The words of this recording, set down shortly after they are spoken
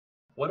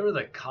What are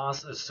the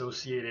costs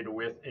associated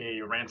with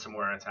a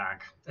ransomware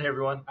attack? Hey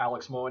everyone,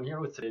 Alex Moen here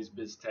with today's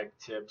BizTech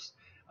tips.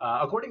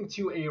 According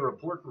to a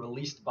report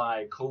released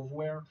by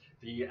Coveware,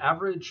 the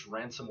average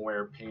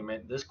ransomware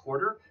payment this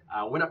quarter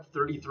went up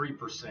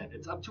 33%.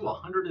 It's up to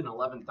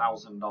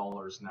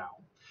 $111,000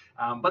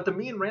 now. But the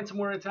mean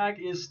ransomware attack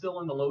is still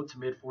in the low to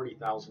mid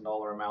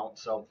 $40,000 amount.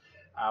 So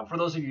for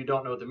those of you who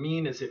don't know, the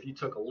mean is if you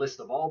took a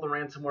list of all the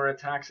ransomware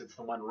attacks, it's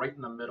the one right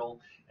in the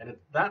middle, and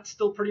that's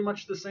still pretty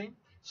much the same.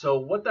 So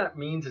what that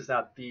means is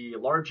that the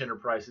large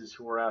enterprises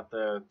who are at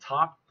the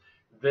top,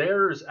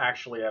 theirs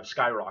actually have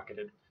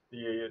skyrocketed,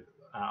 the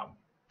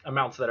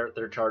amounts that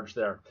they're charged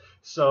there.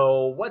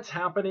 So what's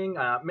happening?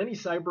 Many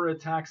cyber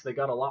attacks, they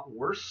got a lot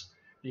worse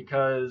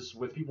because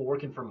with people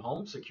working from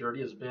home,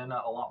 security has been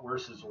a lot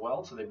worse as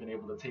well. So they've been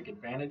able to take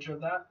advantage of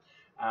that.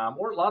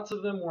 Or lots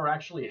of them were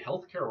actually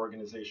healthcare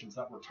organizations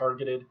that were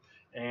targeted,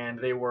 and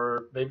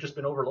they've just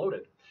been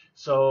overloaded.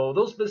 So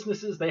those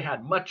businesses, they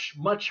had much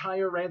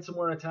higher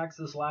ransomware attacks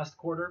this last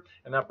quarter,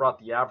 and that brought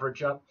the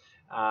average up.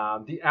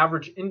 The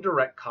average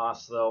indirect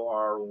costs, though,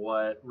 are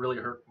what really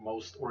hurt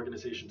most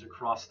organizations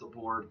across the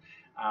board.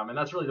 And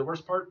that's really the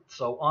worst part.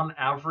 So on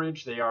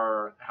average, they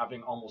are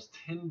having almost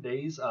 10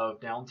 days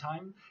of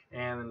downtime,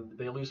 and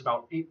they lose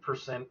about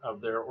 8% of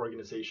their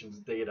organization's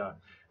data.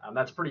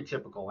 That's pretty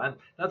typical. And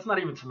that's not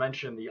even to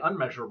mention the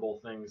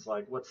unmeasurable things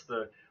like what's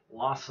the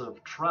loss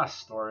of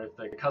trust, or if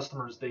the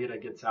customer's data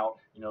gets out,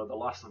 the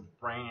loss of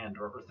brand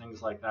or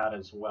things like that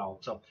as well.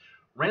 So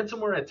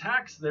ransomware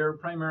attacks, they're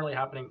primarily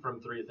happening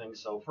from three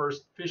things. So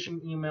first, phishing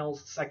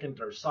emails. Second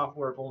are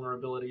software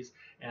vulnerabilities.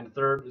 And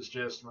third is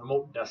just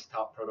remote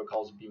desktop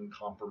protocols being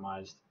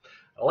compromised.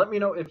 Let me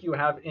know if you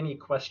have any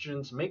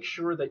questions. Make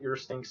sure that you're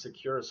staying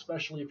secure,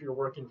 especially if you're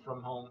working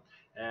from home.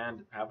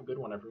 And have a good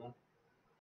one, everyone.